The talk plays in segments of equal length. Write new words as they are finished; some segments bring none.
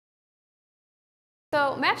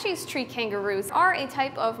So Matschie's tree kangaroos are a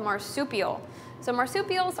type of marsupial. So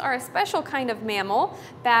marsupials are a special kind of mammal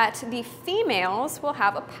that the females will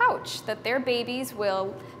have a pouch that their babies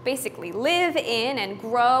will basically live in and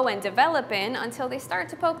grow and develop in until they start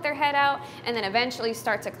to poke their head out and then eventually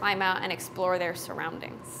start to climb out and explore their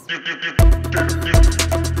surroundings.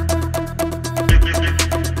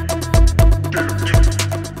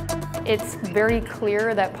 It's very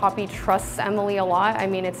clear that Poppy trusts Emily a lot. I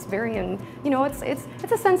mean, it's very,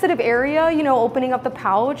 it's a sensitive area, opening up the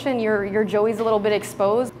pouch and your Joey's a little bit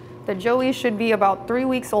exposed. The Joey should be about 3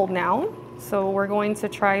 weeks old now. So we're going to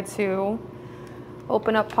try to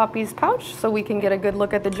open up Poppy's pouch so we can get a good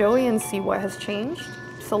look at the Joey and see what has changed.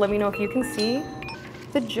 So let me know if you can see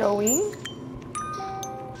the Joey.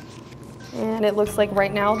 And it looks like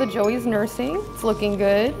right now the Joey's nursing. It's looking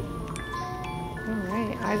good.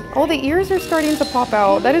 Oh, the ears are starting to pop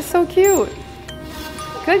out. That is so cute.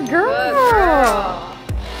 Good girl. Good girl.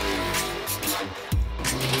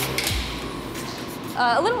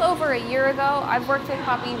 A little over a year ago, I've worked with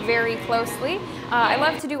Poppy very closely. I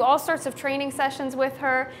love to do all sorts of training sessions with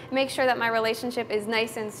her, make sure that my relationship is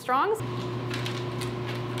nice and strong.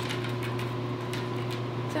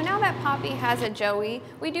 So now that Poppy has a Joey,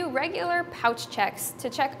 we do regular pouch checks to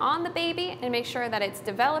check on the baby and make sure that it's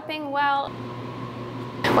developing well.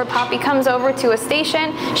 Where Poppy comes over to a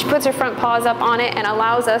station, she puts her front paws up on it and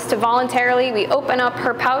allows us to voluntarily, we open up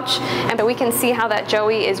her pouch and we can see how that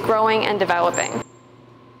Joey is growing and developing.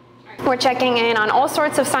 We're checking in on all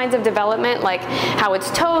sorts of signs of development, like how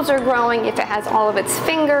its toes are growing, if it has all of its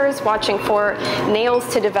fingers, watching for nails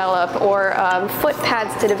to develop or foot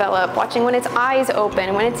pads to develop, watching when its eyes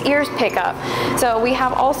open, when its ears pick up. So we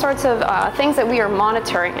have all sorts of things that we are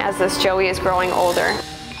monitoring as this Joey is growing older.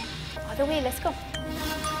 All the way, let's go.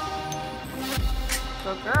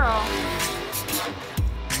 Good girl.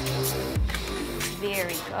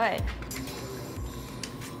 Very good.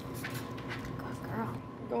 Good girl.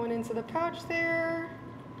 Going into the pouch there.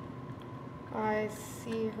 I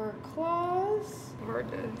see her claws. Hard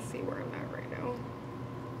to see where I'm at right now.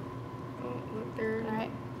 Oh, look there. All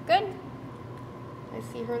right, good. I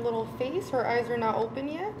see her little face. Her eyes are not open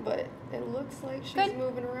yet, but it looks like she's good.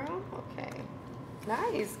 Moving around. Okay.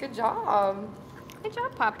 Nice, good job. Good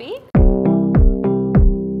job, Poppy.